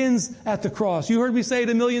all begins at the cross. You heard me say it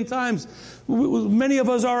a million times. Many of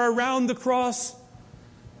us are around the cross,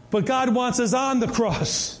 but God wants us on the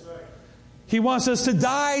cross. He wants us to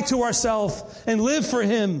die to ourselves and live for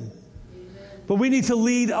Him. But we need to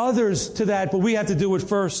lead others to that, but we have to do it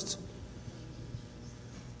first.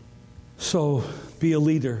 So, be a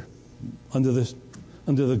leader under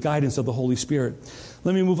the guidance of the Holy Spirit.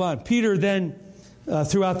 Let me move on. Peter then,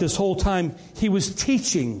 throughout this whole time, he was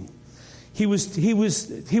teaching. He was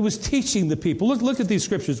teaching the people. Look at these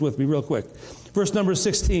scriptures with me real quick. Verse number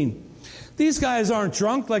 16. These guys aren't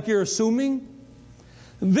drunk like you're assuming.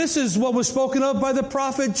 This is what was spoken of by the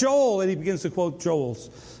prophet Joel. And he begins to quote Joel's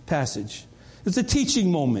passage. It's a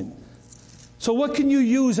teaching moment. So what can you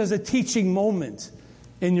use as a teaching moment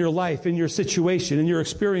in your life, in your situation, in your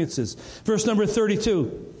experiences. Verse number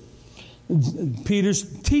 32. Peter's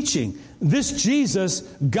teaching. This Jesus,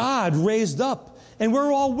 God raised up. And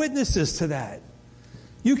we're all witnesses to that.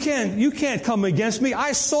 You can't come against me.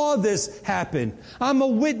 I saw this happen. I'm a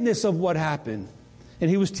witness of what happened. And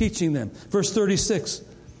he was teaching them. Verse 36.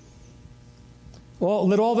 Well,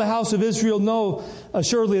 let all the house of Israel know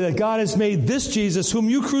assuredly that God has made this Jesus,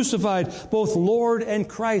 whom you crucified, both Lord and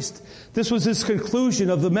Christ. This was his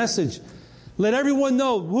conclusion of the message. Let everyone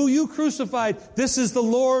know who you crucified. This is the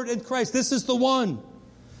Lord and Christ. This is the one.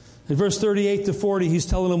 In verse 38 to 40, he's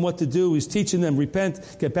telling them what to do. He's teaching them,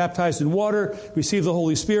 repent, get baptized in water, receive the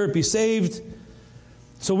Holy Spirit, be saved.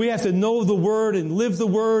 So we have to know the Word and live the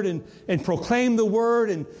Word and proclaim the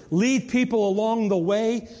Word and lead people along the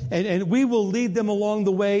way. And we will lead them along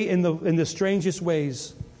the way in the strangest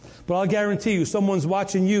ways. But I'll guarantee you, someone's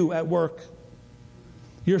watching you at work.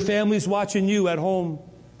 Your family's watching you at home.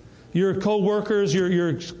 Your co-workers,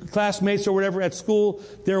 your classmates or whatever at school,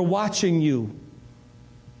 they're watching you.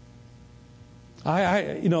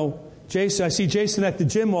 Jason, I see Jason at the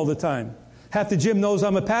gym all the time. Half the gym knows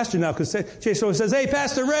I'm a pastor now because Jason always says, "Hey,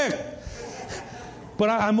 Pastor Rick." But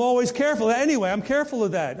I'm always careful. Anyway, I'm careful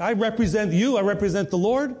of that. I represent you. I represent the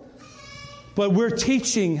Lord. But we're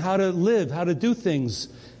teaching how to live, how to do things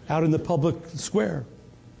out in the public square.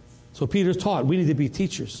 So Peter taught. We need to be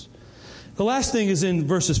teachers. The last thing is in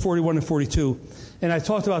verses 41 and 42. And I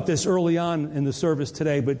talked about this early on in the service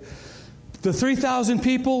today. But the 3,000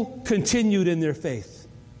 people continued in their faith.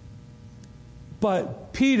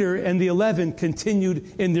 But Peter and the 11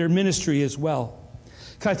 continued in their ministry as well.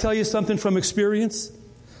 Can I tell you something from experience?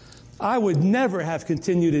 I would never have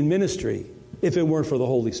continued in ministry if it weren't for the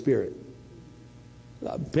Holy Spirit.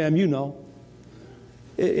 Pam, you know.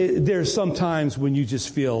 There's some times when you just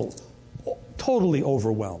feel totally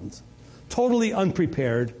overwhelmed, totally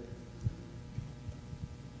unprepared.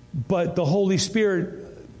 But the Holy Spirit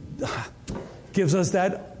gives us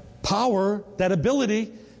that power, that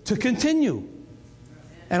ability to continue.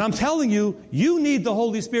 And I'm telling you, you need the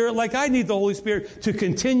Holy Spirit like I need the Holy Spirit to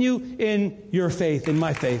continue in your faith, in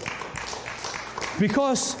my faith.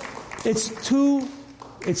 Because it's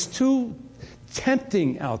too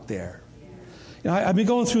tempting out there. You know, I've been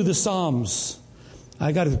going through the Psalms.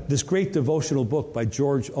 I got this great devotional book by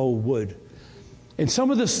George O. Wood. In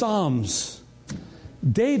some of the Psalms,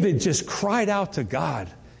 David just cried out to God,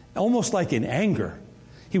 almost like in anger.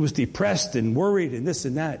 He was depressed and worried and this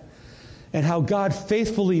and that. And how God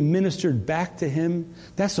faithfully ministered back to him.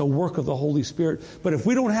 That's a work of the Holy Spirit. But if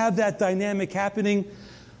we don't have that dynamic happening,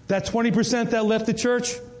 that 20% that left the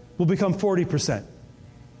church will become 40%.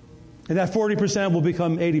 And that 40% will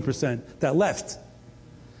become 80% that left.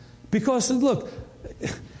 Because, look,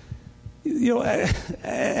 you know,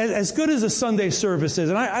 as good as a Sunday service is,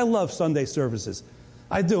 and I love Sunday services.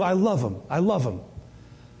 I do. I love them. I love them.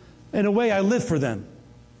 In a way, I live for them.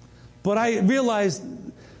 But I realize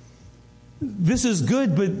this is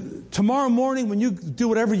good, but tomorrow morning when you do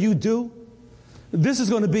whatever you do, this is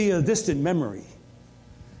going to be a distant memory.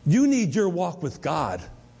 You need your walk with God.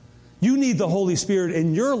 You need the Holy Spirit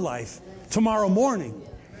in your life tomorrow morning.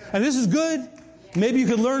 And this is good. Maybe you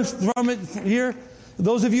can learn from it here.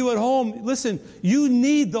 Those of you at home, listen, you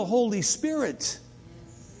need the Holy Spirit.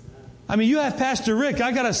 I mean, you have Pastor Rick.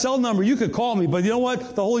 I got a cell number. You could call me. But you know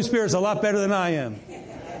what? The Holy Spirit's a lot better than I am.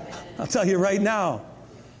 I'll tell you right now.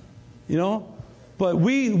 You know? But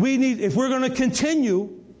we need, if we're going to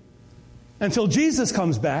continue until Jesus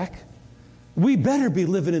comes back, we better be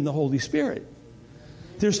living in the Holy Spirit.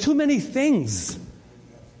 There's too many things.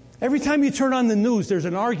 Every time you turn on the news, there's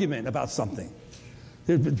an argument about something.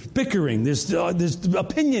 There's bickering. There's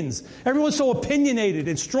opinions. Everyone's so opinionated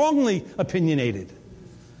and strongly opinionated.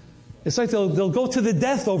 It's like they'll go to the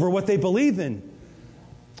death over what they believe in.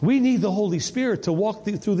 We need the Holy Spirit to walk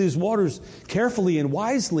through these waters carefully and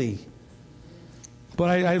wisely. But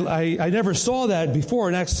I never saw that before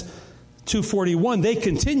in Acts 2:41. They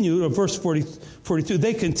continued, or verse 42,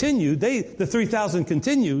 they continued. The 3,000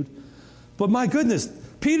 continued. But my goodness,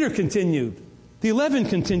 Peter continued. The 11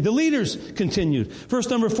 continued. The leaders continued. Verse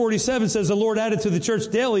number 47 says, the Lord added to the church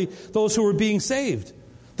daily those who were being saved.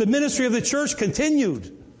 The ministry of the church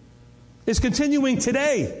continued. It's continuing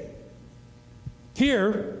today.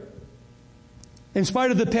 Here, in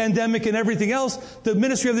spite of the pandemic and everything else, the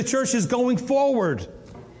ministry of the church is going forward.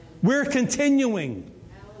 We're continuing.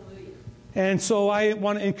 Hallelujah. And so I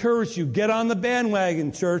want to encourage you, get on the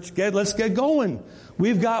bandwagon, church. Let's get going.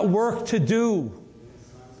 We've got work to do.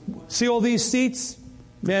 See all these seats?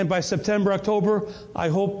 Man, by September, October,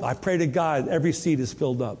 I pray to God every seat is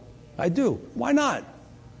filled up. I do. Why not?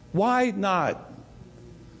 Why not?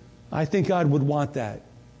 I think God would want that.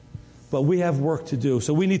 But we have work to do,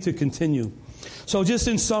 so we need to continue. So just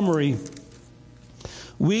in summary,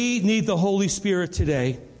 we need the Holy Spirit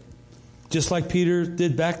today, just like Peter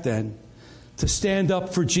did back then, to stand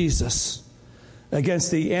up for Jesus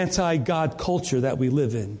against the anti-God culture that we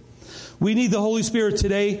live in. We need the Holy Spirit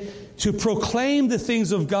today to proclaim the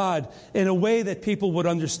things of God in a way that people would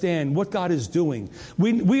understand what God is doing.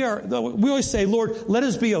 We always say, Lord, let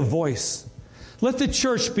us be a voice. Let the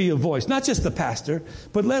church be a voice. Not just the pastor,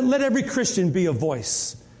 but let every Christian be a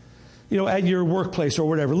voice. At your workplace or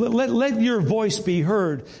whatever. Let your voice be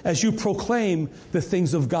heard as you proclaim the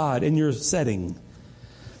things of God in your setting.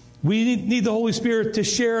 We need the Holy Spirit to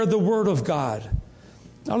share the Word of God.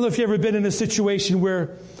 I don't know if you've ever been in a situation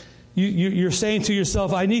where you're saying to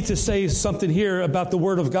yourself, I need to say something here about the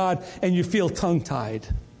Word of God, and you feel tongue-tied.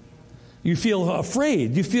 You feel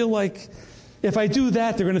afraid. You feel like, if I do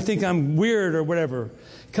that, they're going to think I'm weird or whatever.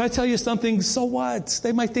 Can I tell you something? So what?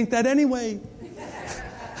 They might think that anyway.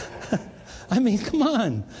 I mean, come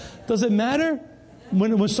on. Does it matter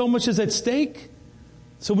when so much is at stake?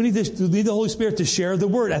 So we need the Holy Spirit to share the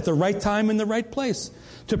Word at the right time in the right place.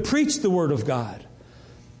 To preach the Word of God.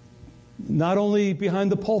 Not only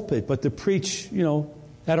behind the pulpit, but to preach,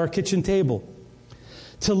 at our kitchen table.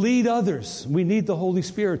 To lead others. We need the Holy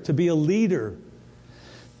Spirit to be a leader.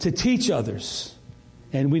 To teach others.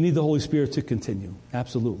 And we need the Holy Spirit to continue.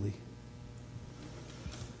 Absolutely.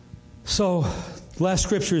 So, last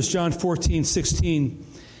scripture is John 14:16.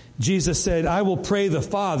 Jesus said, I will pray the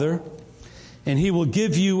Father, and He will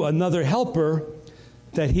give you another helper,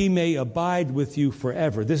 that He may abide with you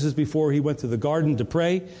forever. This is before He went to the garden to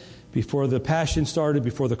pray, before the passion started,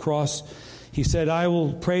 before the cross. He said, I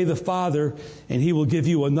will pray the Father, and He will give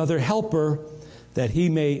you another helper, that He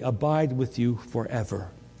may abide with you forever.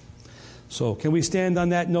 So can we stand on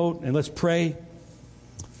that note and let's pray?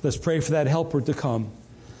 Let's pray for that helper to come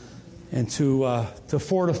and to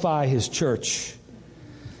fortify His church.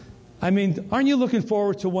 I mean, aren't you looking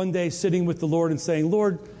forward to one day sitting with the Lord and saying,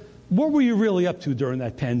 Lord, what were you really up to during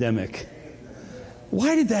that pandemic?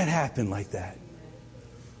 Why did that happen like that?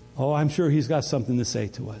 Oh, I'm sure He's got something to say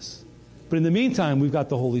to us. But in the meantime, we've got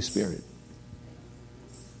the Holy Spirit.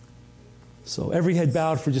 So every head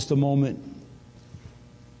bowed for just a moment.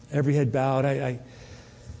 Every head bowed. I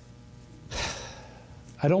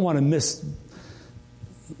don't want to miss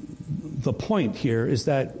the point here is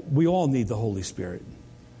that we all need the Holy Spirit.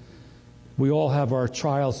 We all have our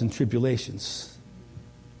trials and tribulations,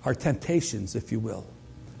 our temptations, if you will,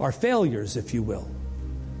 our failures, if you will.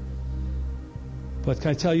 But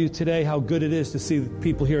can I tell you today how good it is to see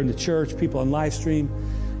people here in the church, people on live stream.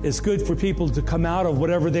 It's good for people to come out of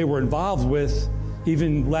whatever they were involved with,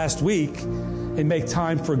 even last week, and make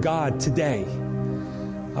time for God today.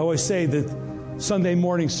 I always say that Sunday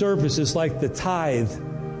morning service is like the tithe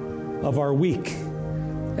of our week.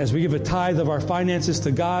 As we give a tithe of our finances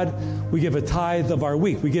to God, we give a tithe of our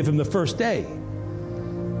week. We give Him the first day.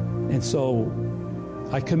 And so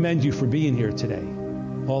I commend you for being here today,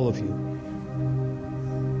 all of you.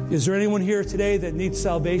 Is there anyone here today that needs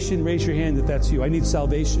salvation? Raise your hand if that's you. I need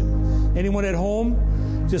salvation. Anyone at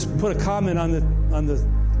home? Just put a comment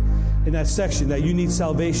in that section that you need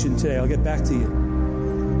salvation today. I'll get back to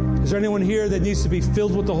you. Is there anyone here that needs to be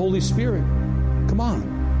filled with the Holy Spirit? Come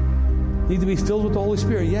on. Need to be filled with the Holy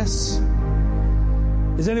Spirit? Yes.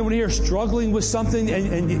 Is anyone here struggling with something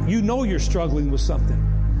and you know you're struggling with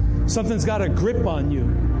something? Something's got a grip on you.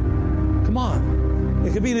 Come on.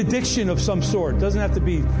 It could be an addiction of some sort. It doesn't have to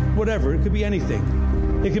be whatever. It could be anything.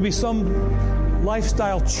 It could be some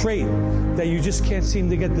lifestyle trait that you just can't seem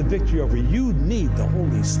to get the victory over. You need the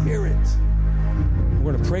Holy Spirit.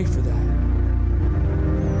 We're going to pray for that.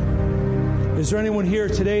 Is there anyone here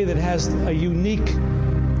today that has a unique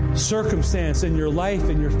circumstance in your life,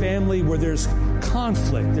 in your family, where there's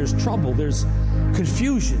conflict, there's trouble, there's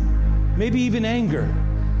confusion, maybe even anger,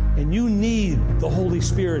 and you need the Holy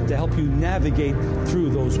Spirit to help you navigate through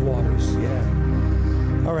those waters?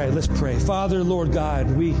 Yeah. All right, let's pray. Father, Lord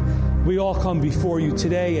God, we all come before you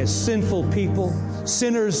today as sinful people,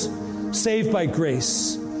 sinners saved by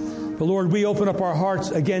grace. But Lord, we open up our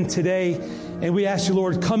hearts again today, and we ask you,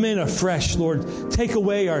 Lord, come in afresh, Lord. Take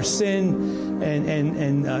away our sin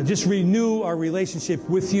and just renew our relationship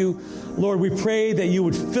with you. Lord, we pray that you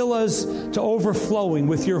would fill us to overflowing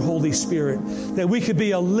with your Holy Spirit, that we could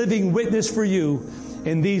be a living witness for you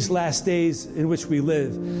in these last days in which we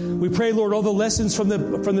live. We pray, Lord, all the lessons from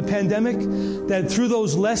the pandemic, that through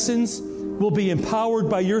those lessons we'll be empowered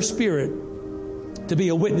by your Spirit to be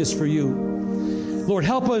a witness for you. Lord,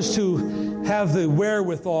 help us to have the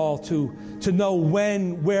wherewithal to know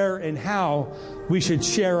when, where, and how we should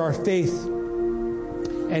share our faith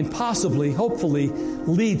and possibly, hopefully,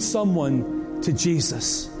 lead someone to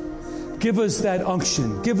Jesus. Give us that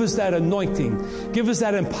unction. Give us that anointing. Give us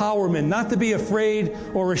that empowerment, not to be afraid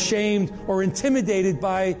or ashamed or intimidated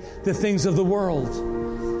by the things of the world.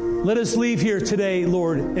 Let us leave here today,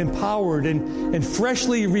 Lord, empowered and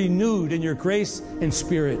freshly renewed in your grace and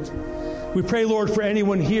spirit. We pray, Lord, for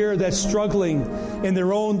anyone here that's struggling in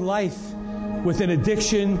their own life with an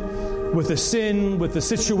addiction, with a sin, with a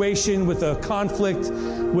situation, with a conflict,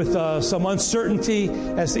 with some uncertainty,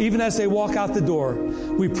 even as they walk out the door.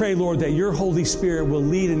 We pray, Lord, that your Holy Spirit will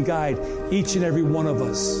lead and guide each and every one of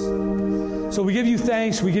us. So we give you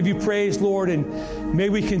thanks, we give you praise, Lord, and may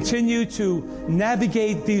we continue to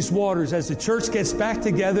navigate these waters as the church gets back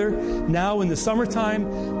together now in the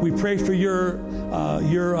summertime. We pray for your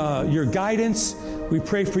guidance. We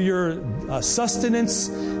pray for your sustenance.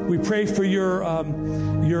 We pray for your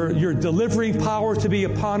delivering power to be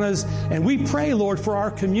upon us. And we pray, Lord, for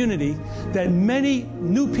our community, that many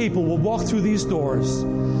new people will walk through these doors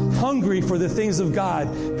hungry for the things of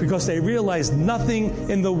God because they realize nothing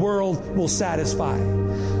in the world will satisfy.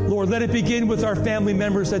 Lord, let it begin with our family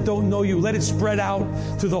members that don't know you. Let it spread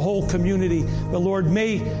out to the whole community. But Lord,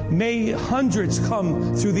 may hundreds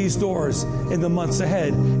come through these doors in the months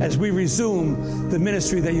ahead as we resume the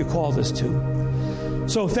ministry that you called us to.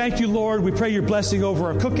 So thank you, Lord. We pray your blessing over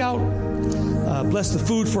our cookout. Bless the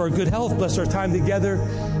food for our good health. Bless our time together.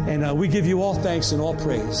 And we give you all thanks and all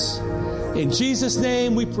praise. In Jesus'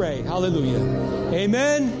 name we pray. Hallelujah.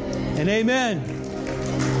 Amen and amen.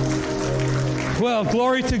 Well,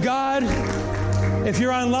 glory to God. If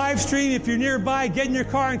you're on live stream, if you're nearby, get in your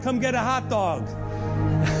car and come get a hot dog.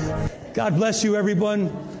 God bless you,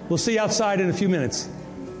 everyone. We'll see you outside in a few minutes.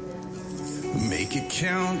 Make it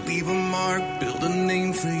count, leave a mark, build a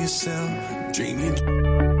name for yourself. Dream your